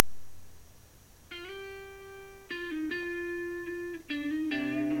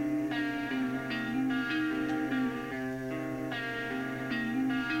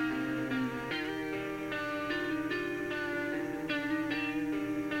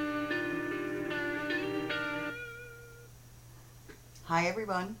Hi,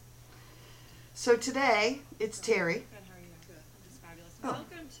 everyone. So today, it's Teri. Good, how are you? Good. I'm just fabulous. Oh.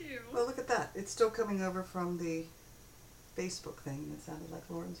 Welcome to... Well, look at that. It's still coming over from the Facebook thing. It sounded like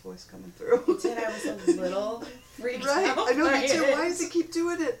Lauren's voice coming through. It did. I was a little freaked Right. out. I know, by me too. it. Why does he keep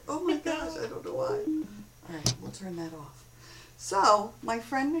doing it? Oh my gosh, I don't know why. All right, we'll turn that off. So, my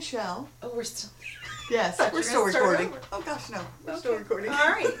friend Michelle. Oh, we're still... Yes, Thought we're you still were gonna start recording. over. Oh gosh, no. We're Okay. still recording. All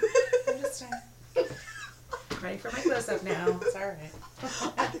right. I'm just ready for my close-up now. It's all right.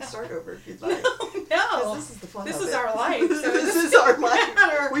 I can start over if you'd like. No. This is the fun This of is it. our life. So This is our life.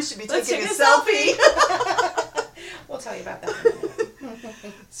 matter. We should be Let's taking take a selfie. We'll tell you about that in a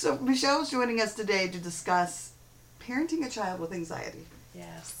minute. So Michelle's joining us today to discuss parenting a child with anxiety.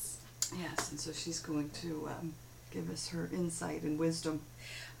 Yes. Yes, and so she's going to give us her insight and wisdom.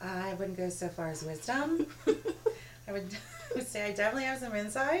 I wouldn't go so far as wisdom. I would say I definitely have some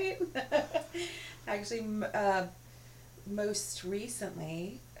insight. Actually, most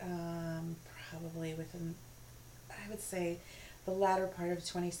recently, probably within, I would say, the latter part of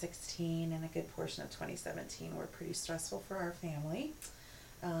 2016 and a good portion of 2017 were pretty stressful for our family.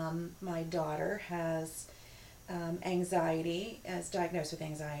 My daughter has anxiety, is diagnosed with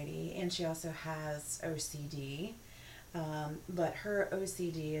anxiety, and she also has OCD. But her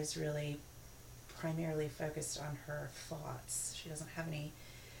OCD is really primarily focused on her thoughts. She doesn't have any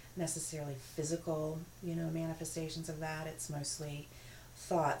necessarily physical, manifestations of that. It's mostly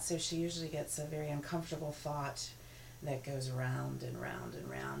thoughts. So she usually gets a very uncomfortable thought that goes round and round and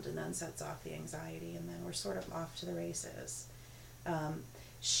round and then sets off the anxiety, and then we're sort of off to the races.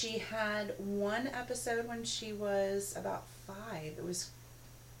 She had one episode when she was about 5.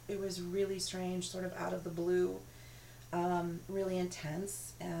 It was really strange, sort of out of the blue. Really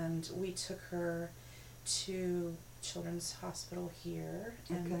intense, and we took her to Children's Hospital here,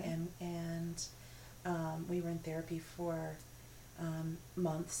 and we were in therapy for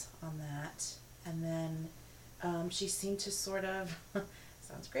months on that, and then she seemed to sort of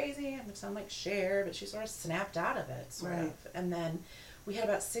sounds crazy, I'm gonna sound like Cher, but she sort of snapped out of it, sort of, and then we had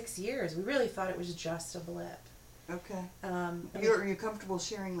about 6 years. We really thought it was just a blip. Okay. Are you comfortable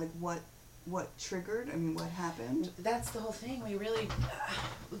sharing like what triggered? I mean, what happened? That's the whole thing. We really,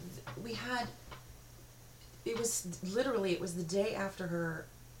 we had, it was the day after her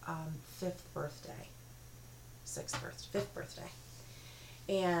 5th birthday, 5th birthday.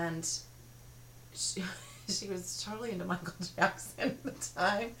 And she was totally into Michael Jackson at the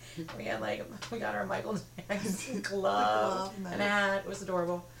time. We got her a Michael Jackson glove and hat. It was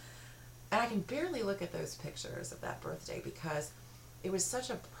adorable. And I can barely look at those pictures of that birthday because it was such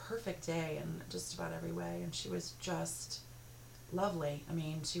a perfect day in just about every way, and she was just lovely. I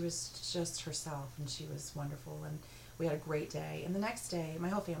mean, she was just herself, and she was wonderful, and we had a great day. And the next day, my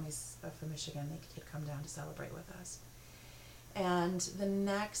whole family's from Michigan. They could come down to celebrate with us. And the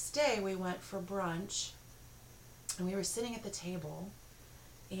next day, we went for brunch, and we were sitting at the table,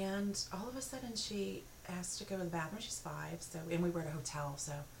 and all of a sudden, she asked to go to the bathroom. She's 5, and we were at a hotel,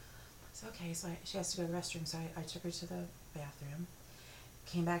 so she has to go to the restroom, so I took her to the bathroom.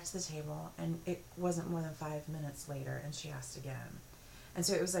 Came back to the table, and it wasn't more than 5 minutes later, and she asked again. And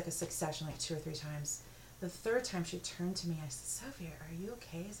so it was like a succession, like 2 or 3 times. The 3rd time she turned to me, I said, "Sophia, are you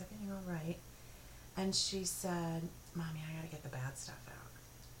okay? Is everything all right?" And she said, "Mommy, I gotta get the bad stuff out."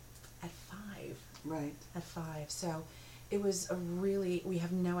 At 5. Right. At 5. So it was we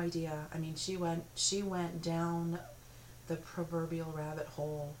have no idea. I mean, she went down the proverbial rabbit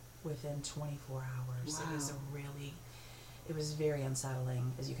hole within 24 hours. Wow. It was very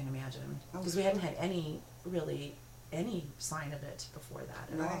unsettling, as you can imagine, because we hadn't had any sign of it before that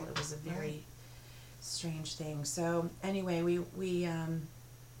at all. It was a very strange thing. So anyway, we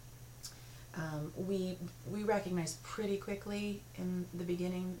recognized pretty quickly in the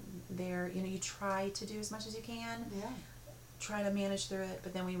beginning there. You try to do as much as you can. Yeah. Try to manage through it,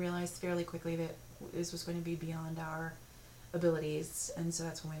 but then we realized fairly quickly that this was going to be beyond our abilities, and so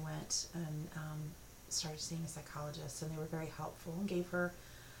that's when we went and started seeing a psychologist, and they were very helpful and gave her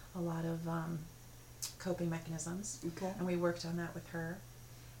a lot of coping mechanisms. Okay. And we worked on that with her.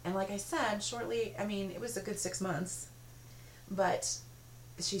 And like I said, shortly, I mean, it was a good 6 months, but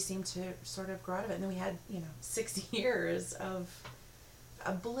she seemed to sort of grow out of it. And then we had, 6 years of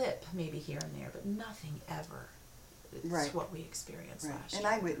a blip maybe here and there, but nothing ever. It's what we experienced last year. And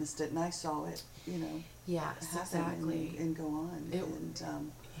I witnessed it, and I saw it, Yes, happen exactly. and go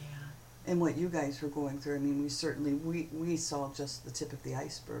on. And what you guys were going through, I mean, we saw just the tip of the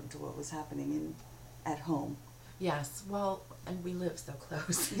iceberg to what was happening at home. Yes, well, and we live so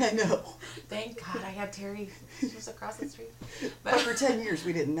close. I know. Thank God I had Teri. She was across the street. But for 10 years,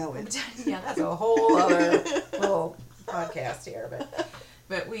 we didn't know it. Yeah, that's a whole other little podcast here,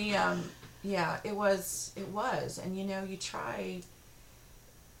 but we, yeah, it was, and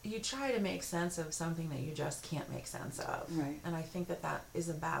you try to make sense of something that you just can't make sense of. Right. And I think that is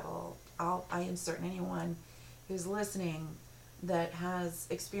a battle. I insert anyone who's listening that has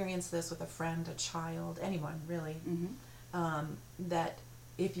experienced this with a friend, a child, anyone really, that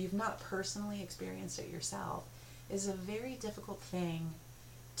if you've not personally experienced it yourself, is a very difficult thing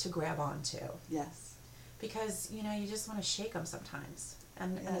to grab onto. Yes. Because, you just want to shake them sometimes.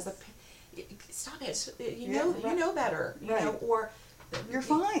 And Yes. as stop it. You right. know better. You Right. know, or You're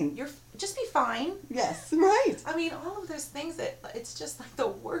fine. Just be fine. Yes, right. I mean, all of those things that it's just like the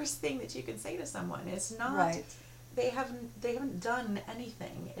worst thing that you can say to someone. It's not. Right. They haven't done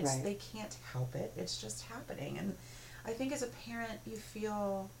anything. Right. They can't help it. It's just happening. And I think as a parent, you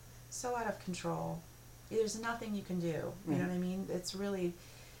feel so out of control. There's nothing you can do. Right. You know what I mean? It's very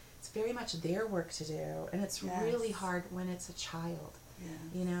much their work to do, and it's Yes. really hard when it's a child.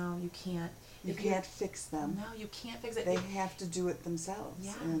 Yeah. You can't. You can't fix them. No, you can't fix it. They have to do it themselves.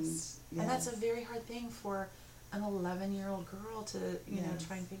 Yes. And that's a very hard thing for an 11-year-old girl to, Yes.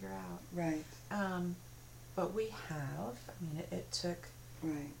 try and figure out. Right. But we have. I mean, it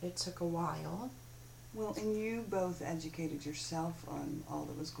took a while. Well, and you both educated yourself on all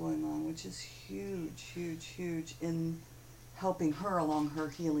that was going on, which is huge, huge, huge in helping her along her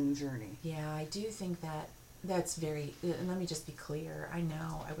healing journey. Yeah, I do think that's very, and let me just be clear, I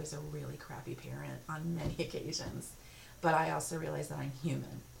know I was a really crappy parent on many occasions, but I also realize that I'm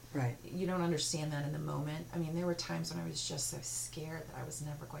human. Right. You don't understand that in the moment. I mean, there were times when I was just so scared that I was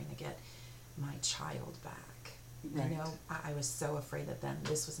never going to get my child back. Right. I was so afraid that then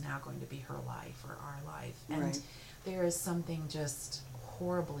this was now going to be her life or our life. And Right. there is something just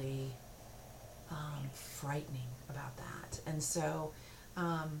horribly frightening about that. And so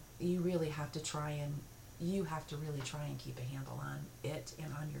you really have to really try and keep a handle on it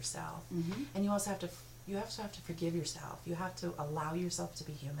and on yourself. Mm-hmm. And you also have to forgive yourself. You have to allow yourself to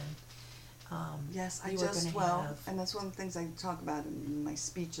be human. Yes, and that's one of the things I talk about in my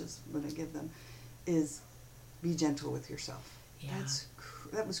speeches when I give them, is be gentle with yourself. Yeah.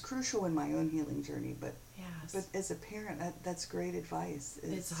 That was crucial in my own healing journey, but Yes. but as a parent, that's great advice.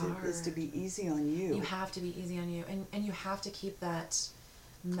 It's Is to hard. be easy on you. You have to be easy on you, and you have to keep that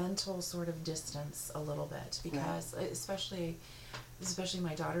mental sort of distance a little bit, because especially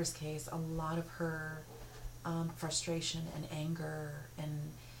my daughter's case, a lot of her frustration and anger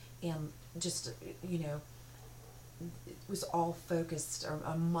and just it was all focused,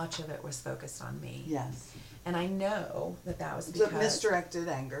 or much of it was focused on me. Yes. And I know that was It's because a misdirected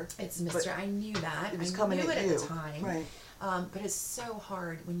anger. I knew that. It was I coming knew at it you. at the time. Right. But it's so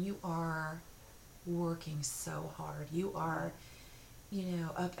hard when you are working so hard. You are,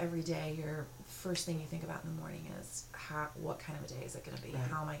 up every day. Your first thing you think about in the morning is what kind of a day is it going to be? Right.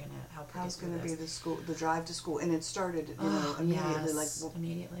 How am I going to help her How's get through going to this? be the drive to school? And it started, immediately. Yes,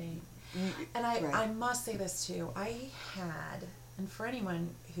 immediately. And I must say this too. I had, and for anyone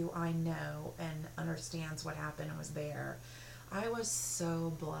who I know and understands what happened and was there, I was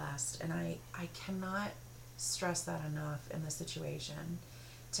so blessed, and I cannot stress that enough in this situation,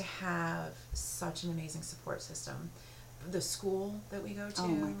 to have such an amazing support system. The school that we go to. Oh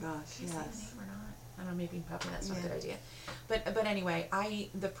my gosh, Can I say yes. the name or not? I don't know, maybe probably that's not a Yeah. good idea. But anyway,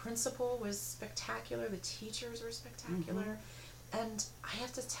 the principal was spectacular, the teachers were spectacular. And I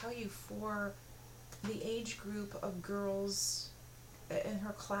have to tell you, for the age group of girls in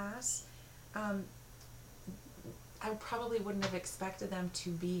her class, I probably wouldn't have expected them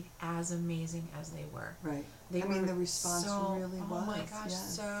to be as amazing as they were. Right. They were the response really was. Oh my gosh,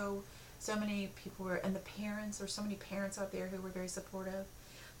 yes. so many people were, and the parents, there's so many parents out there who were very supportive.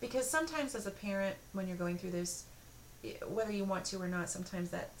 Because sometimes as a parent, when you're going through this, whether you want to or not, sometimes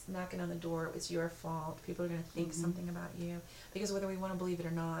that's knocking on the door, it's your fault. People are going to think something about you. Because whether we want to believe it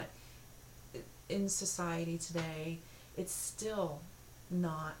or not, in society today, it's still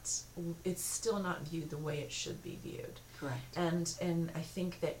not viewed the way it should be viewed. Correct. And I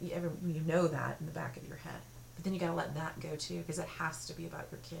think that you know that in the back of your head. But then you got to let that go too, because it has to be about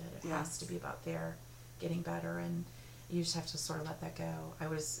your kid. It has to be about their getting better, and you just have to sort of let that go. That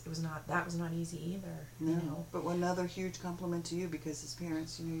was not easy either. No. But another huge compliment to you, because as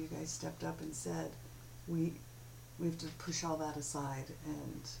parents, you guys stepped up and said, we have to push all that aside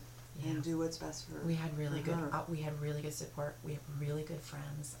and do what's best for. We had really for good. her. We had really good support. We have really good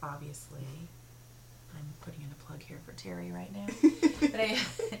friends. Obviously, I'm putting in a plug here for Teri right now.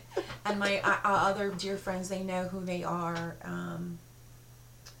 And my other dear friends, they know who they are.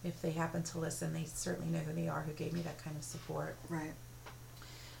 If they happen to listen, they certainly know who they are, who gave me that kind of support. Right.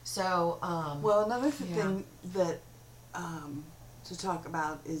 So, well, another thing that to talk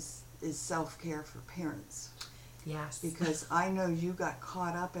about is self-care for parents. Yes. Because I know you got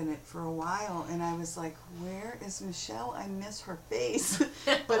caught up in it for a while, and I was like, where is Michelle? I miss her face.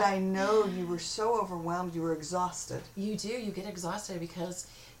 But I know you were so overwhelmed, you were exhausted. You do. You get exhausted because,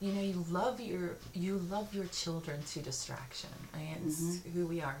 you love your children to distraction. And it's who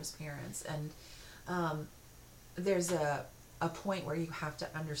we are as parents. And there's a point where you have to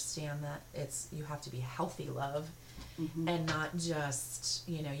understand that you have to be healthy love. And not just,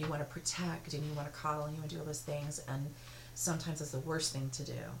 you want to protect and you want to coddle and you want to do all those things. And sometimes it's the worst thing to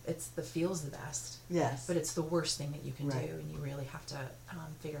do. The feels the best. Yes. But it's the worst thing that you can do, and you really have to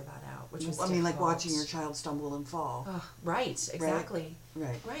figure that out, which was like watching your child stumble and fall. Right, exactly.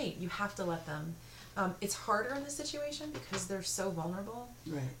 Right. You have to let them. It's harder in this situation because they're so vulnerable.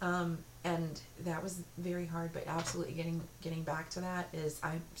 Right. And that was very hard, but absolutely getting back to that is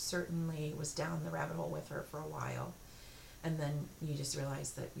I certainly was down the rabbit hole with her for a while. And then you just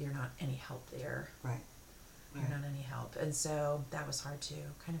realize that you're not any help there. Right. You're not any help. And so that was hard too,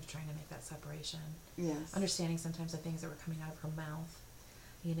 kind of trying to make that separation. Yes. Understanding sometimes the things that were coming out of her mouth,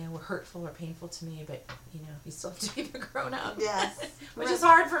 were hurtful or painful to me, but, you still have to keep it grown up. Yes. Which is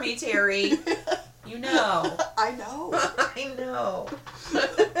hard for me, Teri. You know. I know. I know.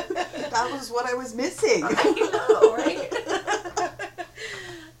 That was what I was missing. I know, right?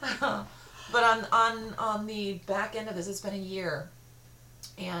 But on the back end of this, it's been a year,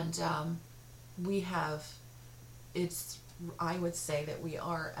 and I would say that we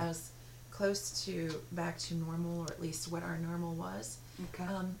are as close to back to normal, or at least what our normal was. Okay.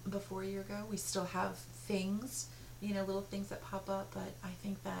 Before a year ago. We still have things, little things that pop up, but I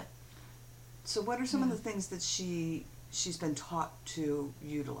think that. So what are some of the things that she's been taught to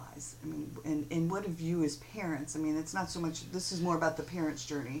utilize? I mean, and what have you as parents? I mean, it's not so much. This is more about the parents'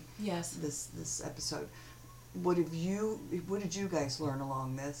 journey. Yes. This episode. What did you guys learn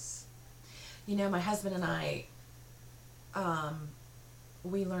along this? My husband and I,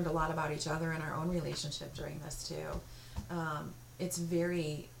 we learned a lot about each other and our own relationship during this too. It's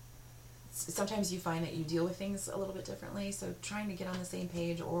very. Sometimes you find that you deal with things a little bit differently. So trying to get on the same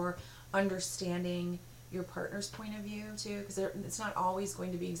page or understanding your partner's point of view too, because it's not always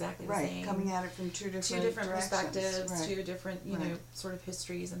going to be exactly the same. Right, coming at it from two different perspectives, two different sort of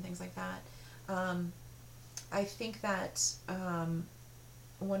histories and things like that. I think that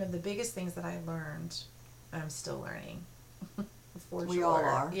one of the biggest things that I learned, I'm still learning. For we sure. all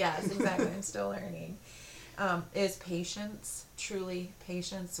are. Yes, exactly. I'm still learning. Is patience, truly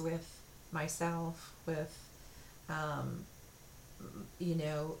patience with myself, with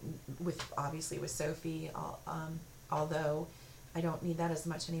obviously with Sophie, although I don't need that as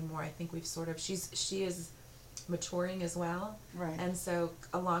much anymore. I think we've she is maturing as well. Right. And so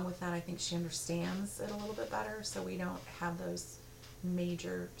along with that, I think she understands it a little bit better, so we don't have those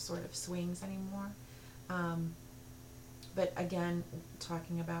major sort of swings anymore. But again,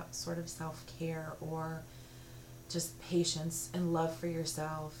 talking about sort of self-care or just patience and love for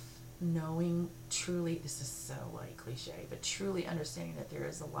yourself, knowing truly, this is so cliche, but truly understanding that there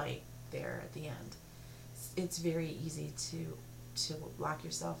is a light there at the end. It's very easy to lock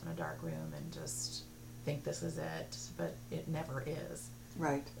yourself in a dark room and just think this is it, but it never is.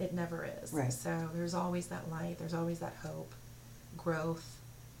 Right. It never is. Right. So there's always that light, there's always that hope, growth.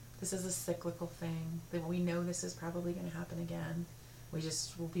 This is a cyclical thing. That we know this is probably going to happen again. We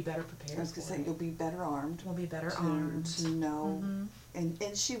just will be better prepared. I was going to say, you'll be better armed. We'll be better armed. To know. And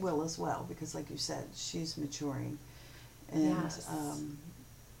she will as well, because like you said, she's maturing. And yes.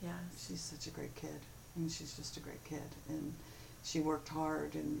 She's such a great kid. I mean, she's just a great kid. And she worked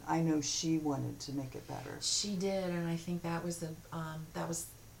hard, and I know she wanted to make it better. She did, and I think that was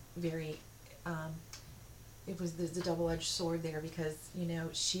very, it was the double-edged sword there, because,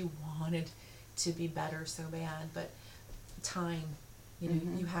 she wanted to be better so bad, but time,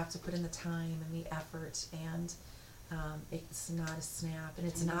 you have to put in the time and the effort, and it's not a snap, and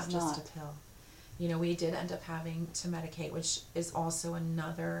it's not just a pill. We did end up having to medicate, which is also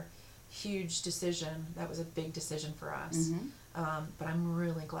another huge decision. That was a big decision for us. But I'm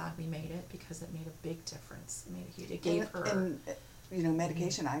really glad we made it, because it made a big difference. It gave her... And,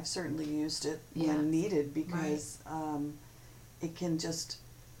 medication, I've certainly used it when needed, because it can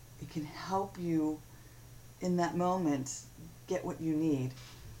help you in that moment get what you need.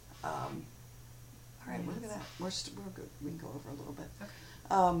 All right, look at that. We're good. We can go over a little bit. Okay.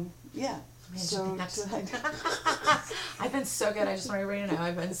 So I've been so good. I just want everybody to know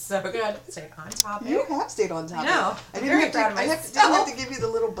I've been so good. Stayed on topic. You have stayed on topic. I know. I didn't have to give you the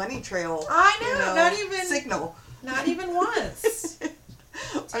little bunny trail. I know. Not even signal. Not even once.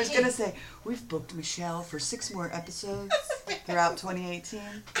 I was going to say, we've booked Michelle for 6 more episodes throughout 2018,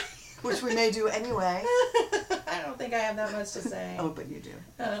 which we may do anyway. I don't think I have that much to say. Oh, but you do.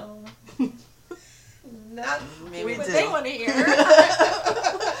 Oh. Not maybe We what do. they want to hear.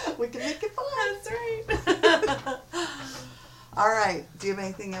 We can make it fun. That's right. All right. Do you have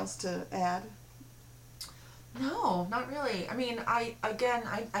anything else to add? No, not really. I mean, I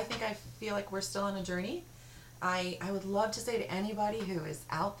think I feel like we're still on a journey. I would love to say to anybody who is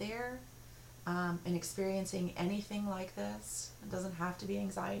out there and experiencing anything like this, it doesn't have to be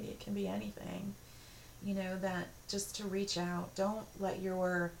anxiety, it can be anything, you know, that just to reach out. Don't let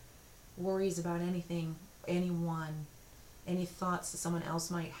your worries about anything, anyone, any thoughts that someone else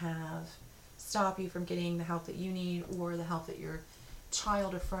might have stop you from getting the help that you need or the help that your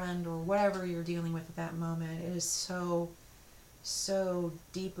child or friend or whatever you're dealing with at that moment. It is so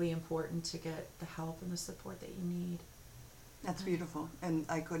deeply important to get the help and the support that you need. That's beautiful, and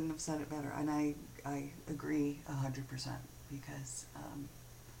I couldn't have said it better. And I agree 100% because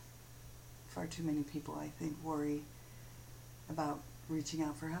far too many people, I think, worry about reaching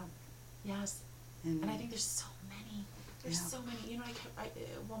out for help. Yes, and I think there's so many. There's so many. You know,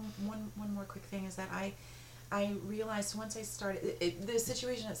 one more quick thing is that I realized once I started, the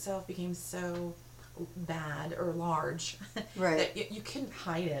situation itself became so bad or large right. that you couldn't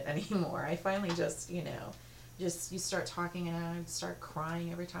hide it anymore. I finally just, you start talking and I start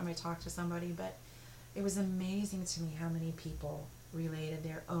crying every time I talk to somebody. But it was amazing to me how many people related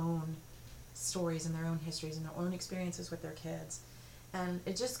their own stories and their own histories and their own experiences with their kids. And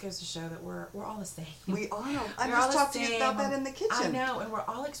it just goes to show that we're all the same. We are. I just talked to you about that in the kitchen. I know, and we're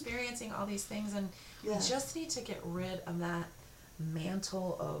all experiencing all these things, and yeah. we just need to get rid of that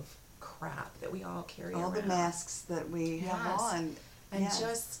mantle of crap that we all carry around. All the masks that we have on. And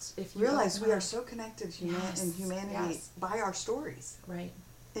just, if you realize we are so connected in humanity by our stories. Right.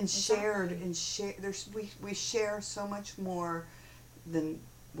 And we share so much more than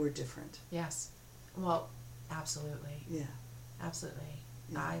we're different. Yes. Well, absolutely. Yeah. Absolutely.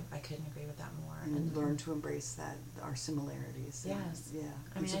 Yeah. I couldn't agree with that more. And learn to embrace that, our similarities. Yes. And, yeah.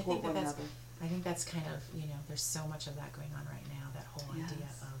 I And mean, support one another. I think that's kind of, there's so much of that going on right now, that whole idea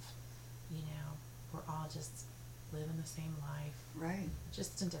of, we're all just living the same life. Right.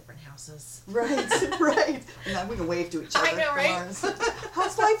 Just in different houses. Right, right. Now we can wave to each other. I know, right?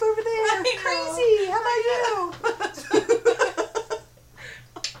 How's life over there? Crazy. How about you?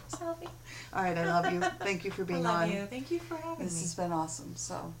 Selfie. All right, I love you. Thank you for being on. I love you. Thank you for having me. This has been awesome.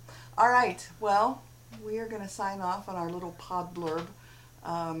 So, all right. Well, we are going to sign off on our little pod blurb.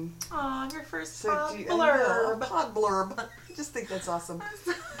 Your first pod blurb. Pod blurb. I just think that's awesome.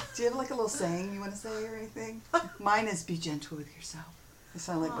 Do you have like a little saying you want to say or anything? Mine is be gentle with yourself. I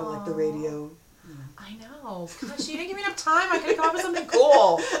sound like the radio. I know. Gosh, you didn't give me enough time. I could have come up with something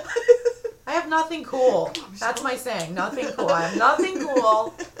cool. I have nothing cool. That's my saying. Nothing cool. I have nothing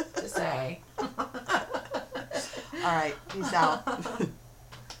cool to say. All right. Peace out.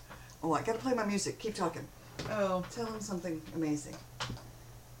 Oh, I got to play my music. Keep talking. Oh. Tell them something amazing.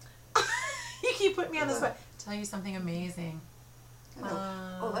 You keep putting me on the spot. Tell you something amazing. I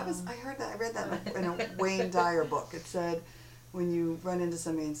know. I read that in a Wayne Dyer book. It said, when you run into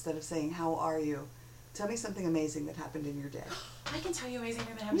somebody, instead of saying, how are you? Tell me something amazing that happened in your day. I can tell you amazing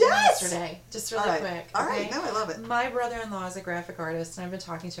thing that happened yesterday. Just really quick. All right. No, I love it. My brother-in-law is a graphic artist, and I've been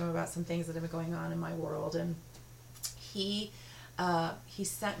talking to him about some things that have been going on in my world. And he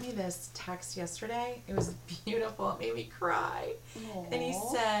sent me this text yesterday. It was beautiful. It made me cry. Aww. And he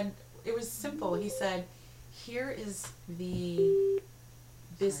said, it was simple. He said, here is the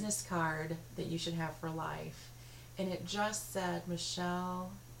business card that you should have for life. And it just said,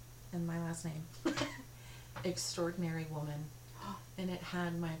 Michelle, and my last name, extraordinary woman. And it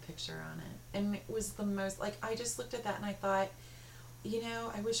had my picture on it. And it was the most, I just looked at that and I thought,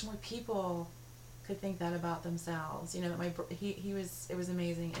 I wish more people could think that about themselves. That it was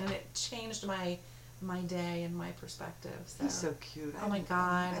amazing. And it changed my day and my perspective. So. He's so cute. Oh my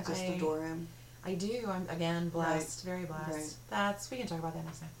God. I just adore him. I do. I'm, again, blessed. Very blessed. Right. We can talk about that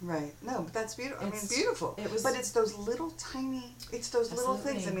next time. Right. No, but that's beautiful. Beautiful. But it's those little tiny, little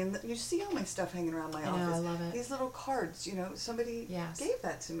things. I mean, you see all my stuff hanging around my office. I love it. These little cards, somebody gave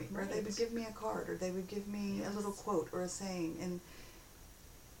that to me. Right. Or they would give me a card, or they would give me a little quote or a saying. And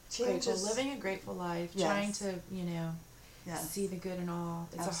living a grateful life, trying to, see the good in all.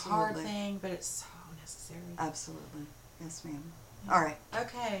 It's a hard thing, but it's so necessary. Absolutely. Yes, ma'am. Yeah. All right.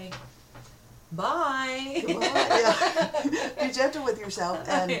 Okay. Bye. Yeah. Be gentle with yourself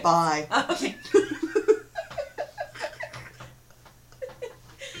and bye. Okay.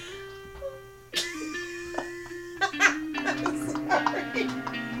 Sorry.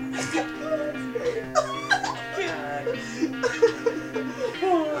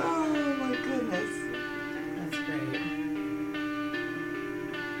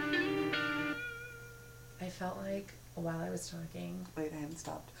 while I was talking. Wait, I haven't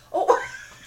stopped. Oh!